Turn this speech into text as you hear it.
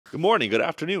Good morning, good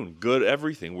afternoon, good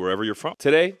everything, wherever you're from.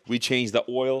 Today, we changed the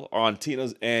oil on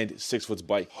Tina's and 6Foot's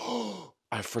bike.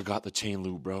 I forgot the chain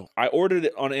lube, bro. I ordered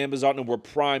it on Amazon and we're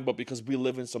Prime, but because we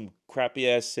live in some crappy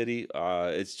ass city,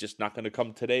 it's just not gonna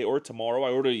come today or tomorrow.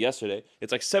 I ordered it yesterday.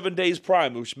 It's like 7 days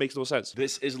Prime, which makes no sense.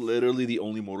 This is literally the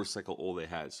only motorcycle oil they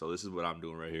had, so this is what I'm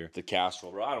doing right here. The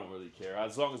Castrol, bro. I don't really care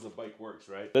as long as the bike works,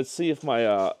 right? Let's see if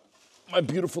my my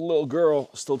beautiful little girl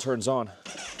still turns on.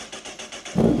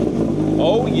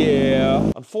 Oh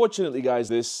yeah. Unfortunately, guys,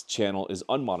 this channel is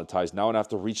unmonetized now and I have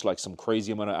to reach like some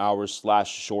crazy amount of hours /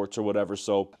 shorts or whatever.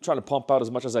 So I'm trying to pump out as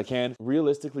much as I can.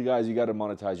 Realistically, guys, you got to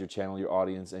monetize your channel, your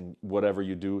audience, and whatever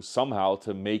you do somehow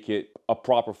to make it a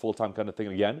proper full-time kind of thing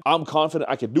again. I'm confident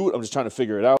I can do it. I'm just trying to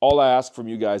figure it out. All I ask from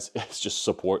you guys is just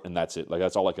support, and that's it. Like,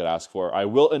 that's all I could ask for. I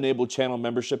will enable channel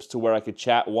memberships to where I could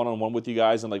chat one-on-one with you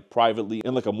guys and like privately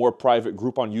in like a more private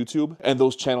group on YouTube. And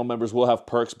those channel members will have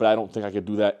perks, but I don't think I could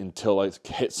do that until I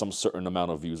hit some certain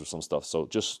amount of views or some stuff. So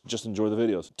just enjoy the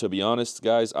videos. To be honest,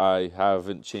 guys, I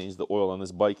haven't changed the oil on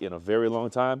this bike in a very long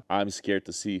time. I'm scared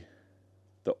to see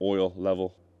the oil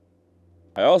level.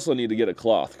 I also need to get a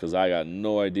cloth because I got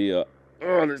no idea.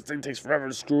 Oh, this thing takes forever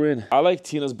to screw in. I like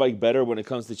Tina's bike better when it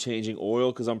comes to changing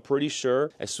oil because I'm pretty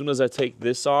sure as soon as I take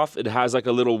this off, it has like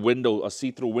a little window, a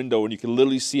see-through window, and you can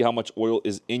literally see how much oil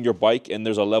is in your bike, and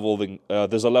there's a level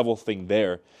thing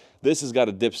there. This has got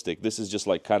a dipstick. This is just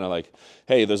like kind of like,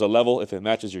 hey, there's a level. If it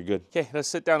matches, you're good. Okay, let's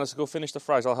sit down. Let's go finish the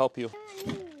fries. I'll help you.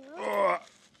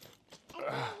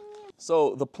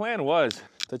 So the plan was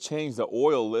to change the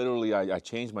oil. Literally, I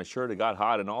changed my shirt. It got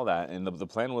hot and all that. And the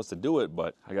plan was to do it,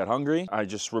 but I got hungry. I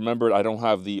just remembered I don't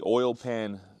have the oil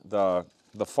pan, the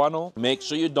funnel. Make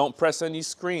sure you don't press any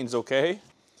screens, okay?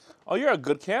 Oh, you're a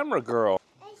good camera girl.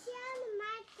 I see all the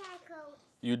motorcycles.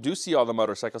 You do see all the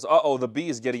motorcycles. Uh-oh, the bee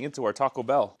is getting into our Taco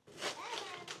Bell.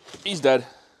 He's dead.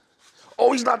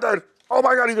 Oh, he's not dead. Oh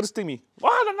my God, he's gonna sting me.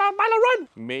 Oh, Milo, run.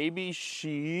 Maybe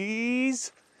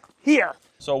she's here.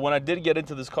 So when I did get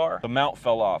into this car, the mount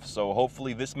fell off. So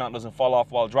hopefully this mount doesn't fall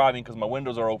off while driving because my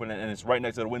windows are open and it's right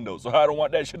next to the window. So I don't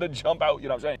want that shit to jump out, you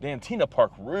know what I'm saying? Damn, Tina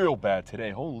parked real bad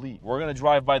today, holy. We're gonna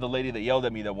drive by the lady that yelled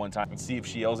at me that one time and see if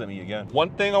she yells at me again.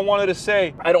 One thing I wanted to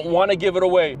say, I don't wanna give it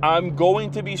away. I'm going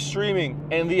to be streaming,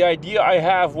 and the idea I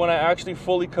have when I actually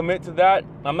fully commit to that,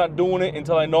 I'm not doing it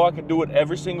until I know I can do it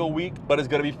every single week, but it's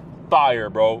gonna be fire,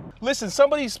 bro. Listen,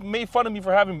 somebody's made fun of me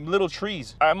for having little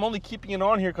trees. I'm only keeping it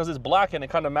on here because it's black and it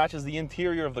kind of matches the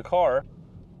interior of the car.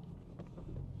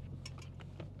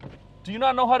 Do you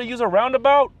not know how to use a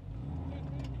roundabout?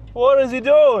 What is he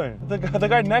doing? The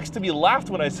guy next to me laughed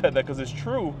when I said that because it's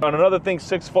true. And another thing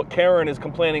 6 Foot Karen is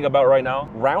complaining about right now,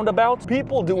 roundabouts.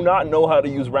 People do not know how to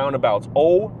use roundabouts.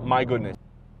 Oh my goodness.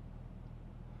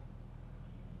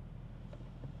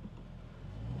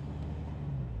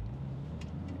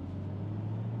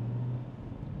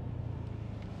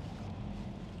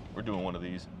 We're doing one of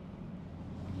these.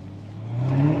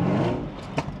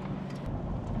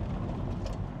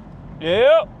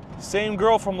 Yep, same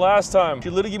girl from last time. She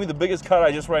literally gave me the biggest cut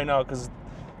I just right now because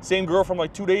same girl from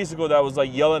like 2 days ago that was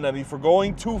like yelling at me for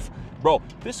going too. Bro,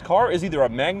 this car is either a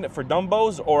magnet for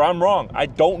dumbos or I'm wrong. I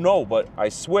don't know, but I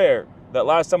swear that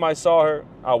last time I saw her,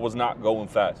 I was not going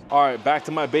fast. All right, back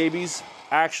to my babies.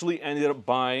 Actually ended up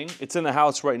buying, it's in the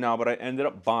house right now, but I ended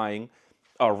up buying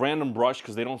a random brush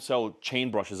because they don't sell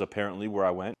chain brushes apparently where I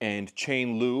went, and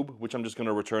chain lube, which I'm just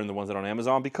gonna return the ones that are on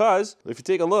Amazon because if you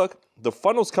take a look, the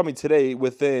funnel's coming today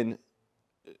within,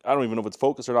 I don't even know if it's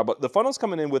focused or not, but the funnel's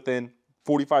coming in within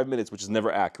 45 minutes, which is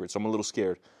never accurate, so I'm a little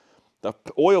scared. The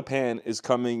oil pan is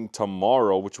coming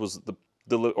tomorrow, which was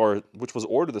which was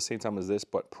ordered the same time as this,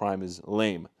 but Prime is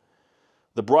lame.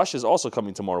 The brush is also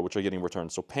coming tomorrow, which are getting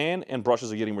returned. So pan and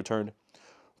brushes are getting returned.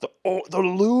 The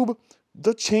lube,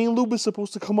 the chain lube is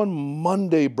supposed to come on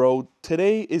Monday, bro.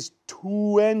 Today is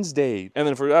Wednesday. And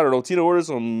then for, I don't know, Tina ordered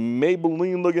some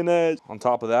Maybelline looking ass. On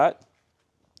top of that,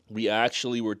 we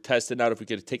actually were testing out if we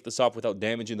could take this off without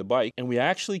damaging the bike. And we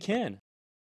actually can.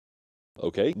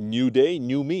 Okay, new day,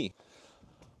 new me.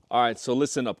 All right, so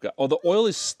listen up, guys. Oh, the oil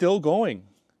is still going.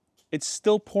 It's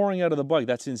still pouring out of the bike.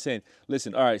 That's insane.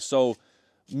 Listen, all right, so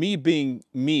me being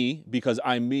me, because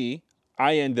I'm me,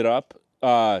 I ended up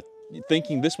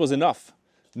thinking this was enough.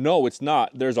 No, it's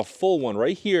not. There's a full one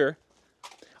right here.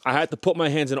 I had to put my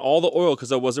hands in all the oil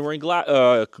because I wasn't wearing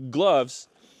gloves,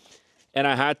 and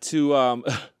I had to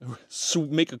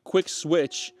make a quick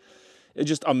switch. It's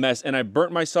just a mess, and I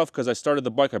burnt myself because I started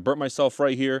the bike. I burnt myself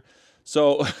right here.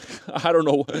 So, I don't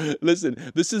know. Listen,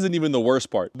 this isn't even the worst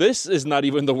part. This is not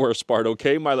even the worst part,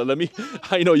 okay, Mila?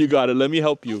 I know you got it. Let me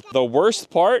help you. The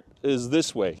worst part is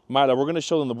this way. Mila, we're going to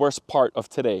show them the worst part of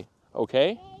today,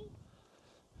 okay?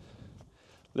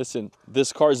 Listen,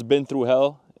 this car's been through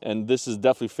hell, and this is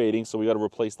definitely fading, so we got to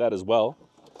replace that as well.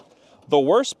 The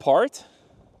worst part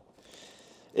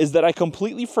is that I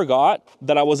completely forgot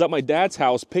that I was at my dad's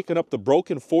house picking up the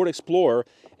broken Ford Explorer,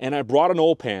 and I brought an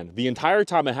oil pan. The entire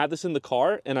time I had this in the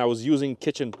car, and I was using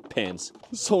kitchen pans.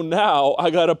 So now I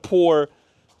gotta pour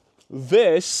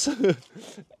this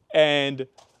and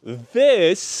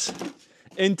this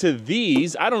into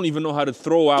these. I don't even know how to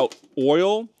throw out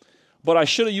oil, but I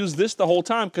should have used this the whole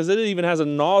time because it even has a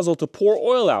nozzle to pour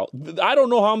oil out. I don't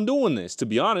know how I'm doing this, to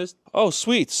be honest. Oh,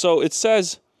 sweet. So it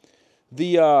says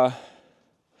the,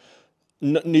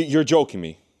 you're joking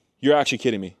me. You're actually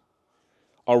kidding me.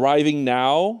 Arriving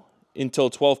now until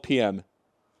 12 p.m.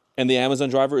 And the Amazon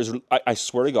driver is, I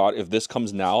swear to God, if this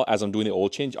comes now as I'm doing the oil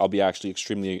change, I'll be actually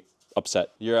extremely upset.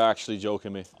 You're actually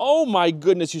joking me. Oh my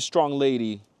goodness, you strong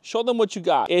lady. Show them what you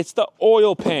got. It's the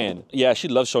oil pan. Yeah, she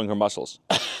loves showing her muscles.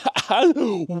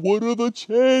 What are the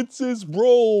chances,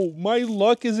 bro? My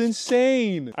luck is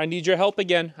insane. I need your help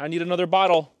again. I need another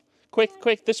bottle. Quick,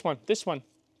 quick, this one, this one.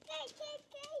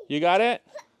 You got it?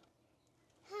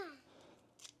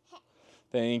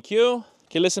 Thank you.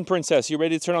 Okay, listen, princess, you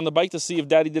ready to turn on the bike to see if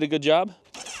daddy did a good job?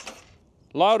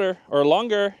 Louder or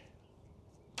longer.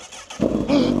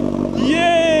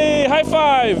 Yay! High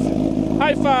five!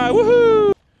 High five!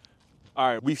 Woohoo! All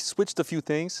right, we've switched a few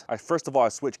things. First of all, I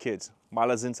switched kids.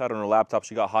 Mila's inside on her laptop.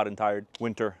 She got hot and tired.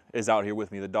 Winter is out here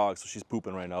with me, the dog, so she's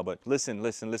pooping right now. But listen,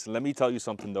 listen, listen. Let me tell you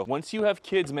something, though. Once you have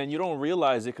kids, man, you don't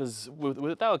realize it, because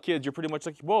without kids, you're pretty much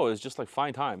like, whoa, it's just like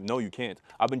fine time. No, you can't.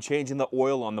 I've been changing the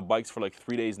oil on the bikes for like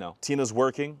 3 days now. Tina's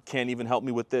working, can't even help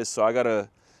me with this, so I gotta,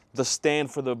 the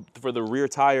stand for the rear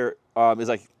tire is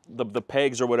like, the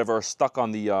pegs or whatever are stuck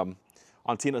on the,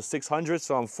 on Tina's 600,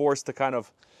 so I'm forced to kind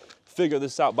of figure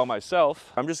this out by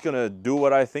myself. I'm just gonna do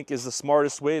what I think is the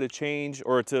smartest way to change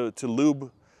or to lube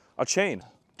a chain.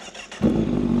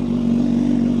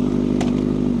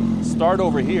 Start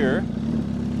over here.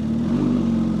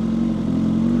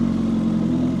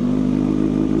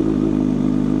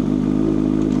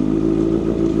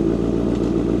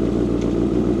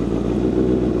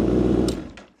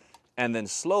 And then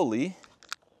slowly,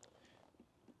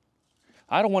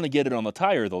 I don't want to get it on the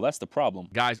tire, though. That's the problem.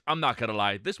 Guys, I'm not gonna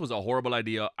lie. This was a horrible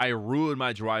idea. I ruined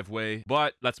my driveway,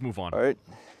 but let's move on. All right.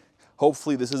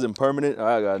 Hopefully this isn't permanent.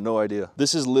 I got no idea.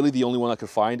 This is literally the only one I could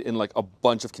find in like a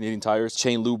bunch of Canadian tires.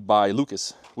 Chain lube by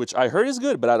Lucas, which I heard is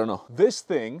good, but I don't know. This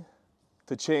thing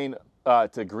to chain,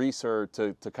 to grease or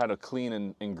to kind of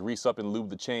clean and grease up and lube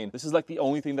the chain. This is like the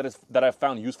only thing that I've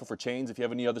found useful for chains. If you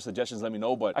have any other suggestions, let me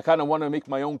know. But I kind of want to make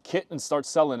my own kit and start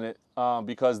selling it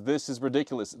because this is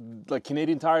ridiculous. Like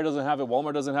Canadian Tire doesn't have it,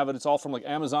 Walmart doesn't have it. It's all from like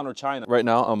Amazon or China. Right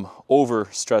now I'm over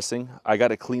stressing. I got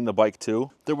to clean the bike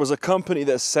too. There was a company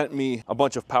that sent me a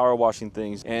bunch of power washing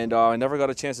things, and I never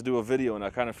got a chance to do a video, and I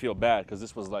kind of feel bad because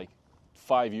this was like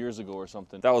 5 years ago or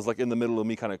something. That was like in the middle of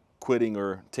me kind of quitting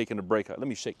or taking a break. Let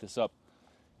me shake this up.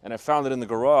 And I found it in the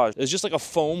garage. It's just like a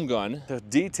foam gun, the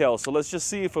detail. So let's just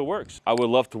see if it works. I would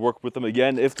love to work with them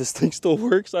again if this thing still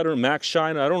works. I don't know, Max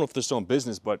Shine. I don't know if they're still in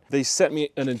business, but they sent me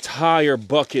an entire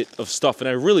bucket of stuff, and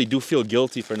I really do feel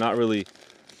guilty for not really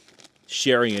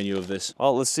sharing any of this.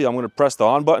 Oh, let's see. I'm gonna press the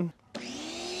on button.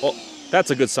 Oh,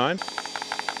 that's a good sign.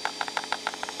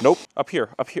 Nope, up here,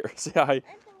 up here. Say hi.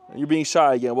 You're being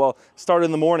shy again. Well, started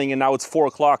in the morning and now it's 4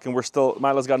 o'clock and we're still,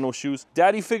 Mila's got no shoes.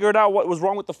 Daddy figured out what was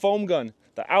wrong with the foam gun.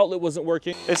 The outlet wasn't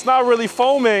working. It's not really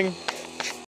foaming.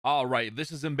 All right, this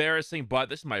is embarrassing, but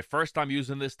this is my first time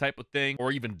using this type of thing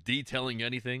or even detailing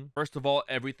anything. First of all,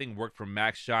 everything worked from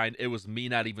Max Shine. It was me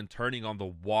not even turning on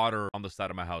the water on the side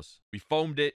of my house. We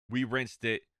foamed it, we rinsed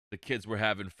it, the kids were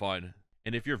having fun.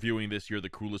 And if you're viewing this, you're the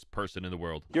coolest person in the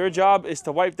world. Your job is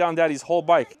to wipe down Daddy's whole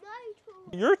bike.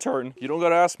 Your turn. You don't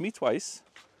gotta ask me twice.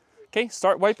 Okay,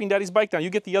 start wiping Daddy's bike down. You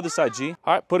get the other side, G.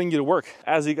 All right, putting you to work.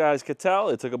 As you guys could tell,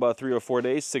 it took about 3 or 4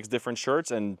 days, 6 different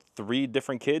shirts and 3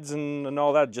 different kids and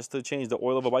all that just to change the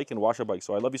oil of a bike and wash a bike.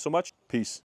 So I love you so much. Peace.